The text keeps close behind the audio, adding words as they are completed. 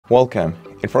Welcome,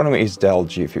 in front of me is DELL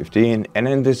G15, and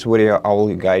in this video I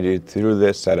will guide you through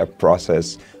the setup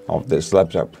process of this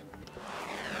laptop.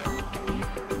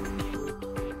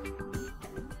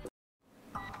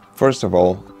 First of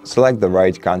all, select the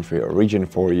right country or region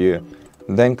for you,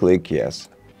 then click Yes.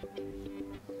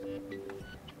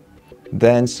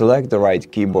 Then select the right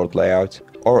keyboard layout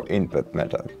or input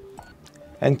method,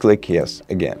 and click Yes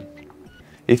again.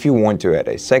 If you want to add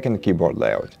a second keyboard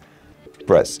layout,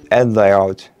 press Add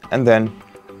Layout and then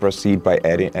proceed by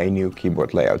adding a new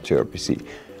keyboard layout to your PC.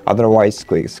 Otherwise,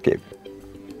 click Skip.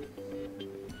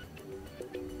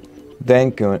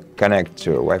 Then connect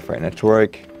to a Wi-Fi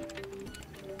network,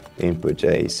 input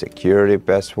a security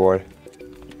password,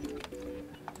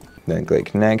 then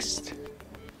click Next.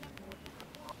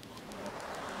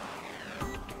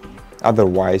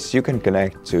 Otherwise, you can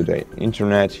connect to the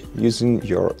internet using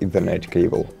your Ethernet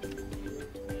cable.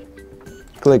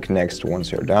 Click Next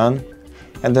once you're done,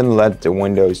 and then let the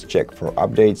Windows check for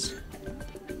updates.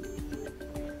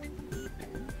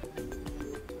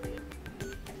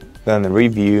 Then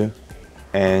review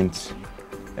and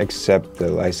accept the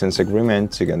license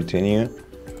agreement to continue.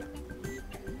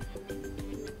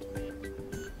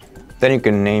 Then you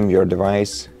can name your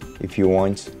device if you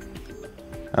want.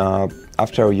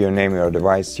 After you name your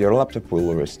device, your laptop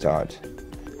will restart.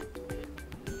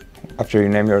 After you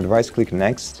name your device, click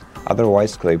Next.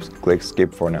 Otherwise, click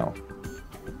Skip for now.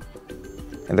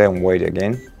 And then wait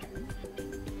again.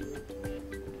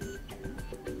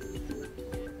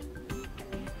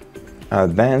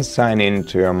 Then sign in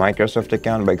to your Microsoft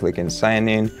account by clicking Sign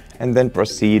In, and then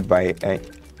proceed by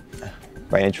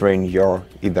entering your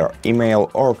either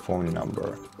email or phone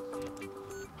number.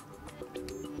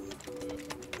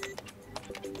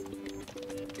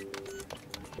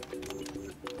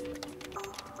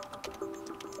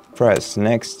 Press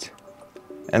Next,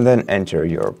 and then enter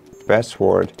your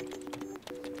password.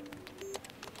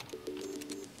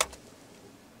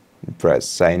 Press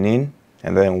Sign In,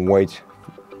 and then wait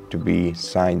to be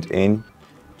signed in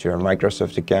to your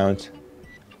Microsoft account.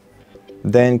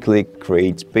 Then click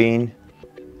Create PIN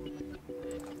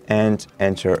and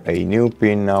enter a new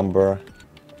PIN number.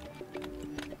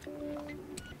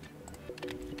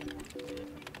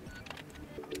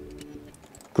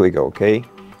 Click OK.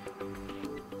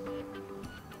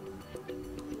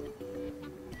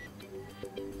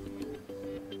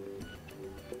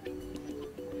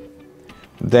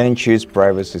 Then choose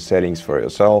privacy settings for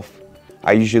yourself.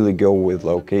 I usually go with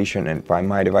location and find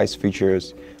my device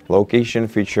features. Location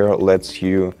feature lets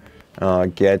you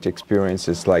get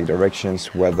experiences like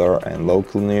directions, weather and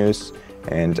local news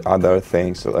and other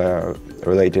things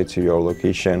related to your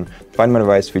location. Find my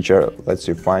device feature lets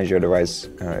you find your device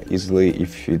easily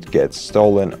if it gets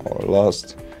stolen or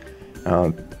lost.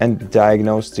 And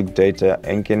diagnostic data,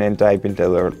 Enkin and typing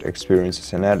alert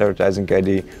experiences and advertising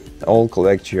ID all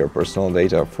collect your personal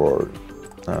data for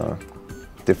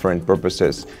different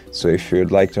purposes. So if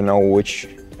you'd like to know which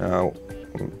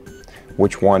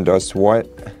one does what,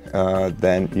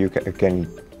 then you can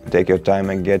take your time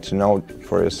and get to know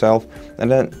for yourself, and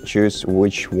then choose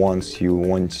which ones you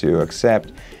want to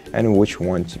accept and which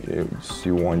ones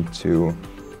you want to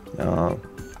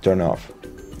turn off.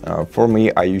 For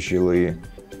me, I usually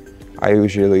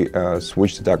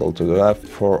switch the toggle to the left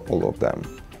for all of them.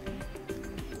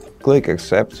 Click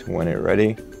Accept when you're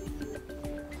ready.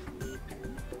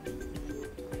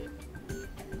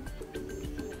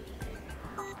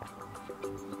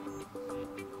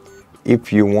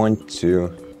 If you want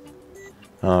to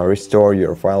restore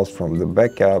your files from the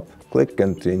backup, click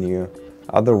Continue.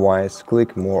 Otherwise,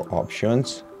 click More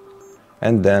Options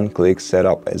and then click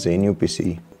Setup as a new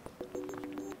PC.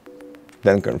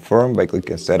 Then confirm by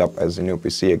clicking Setup as a new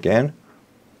PC again.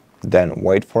 Then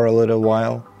wait for a little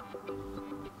while.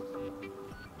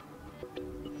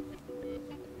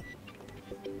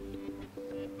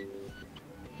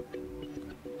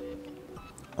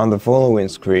 On the following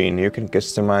screen, you can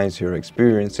customize your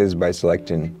experiences by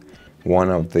selecting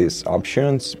one of these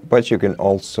options, but you can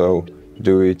also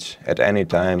do it at any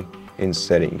time in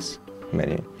Settings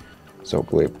menu. So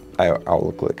I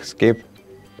will click Skip.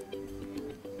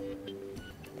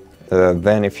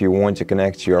 Then if you want to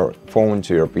connect your phone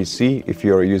to your PC, if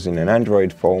you're using an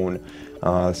Android phone,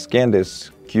 scan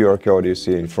this QR code you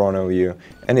see in front of you,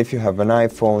 and if you have an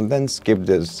iPhone, then skip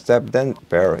this step, then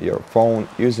pair your phone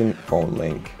using Phone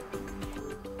Link.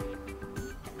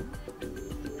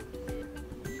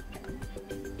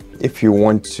 If you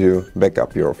want to back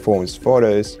up your phone's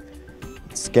photos,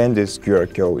 scan this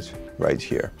QR code right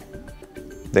here.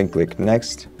 Then click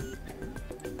Next.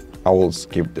 I will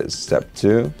skip this step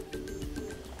too.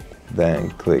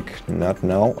 then click Not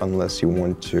Now unless you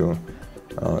want to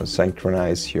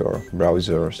synchronize your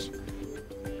browser's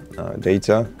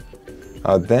data.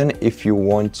 Then if you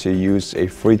want to use a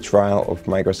free trial of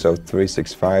Microsoft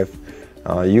 365,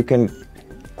 you can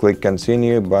click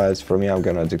Continue, but for me I'm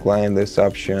gonna decline this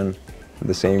option.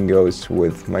 The same goes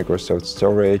with Microsoft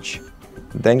Storage.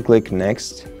 Then click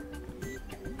Next.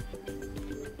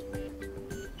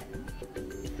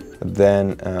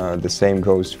 Then the same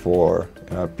goes for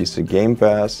PC Game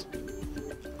Pass.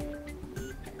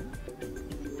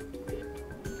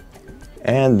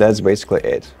 And that's basically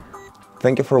it.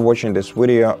 Thank you for watching this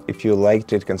video. If you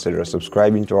liked it, consider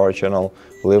subscribing to our channel,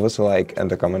 leave us a like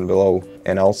and a comment below,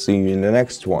 and I'll see you in the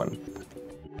next one.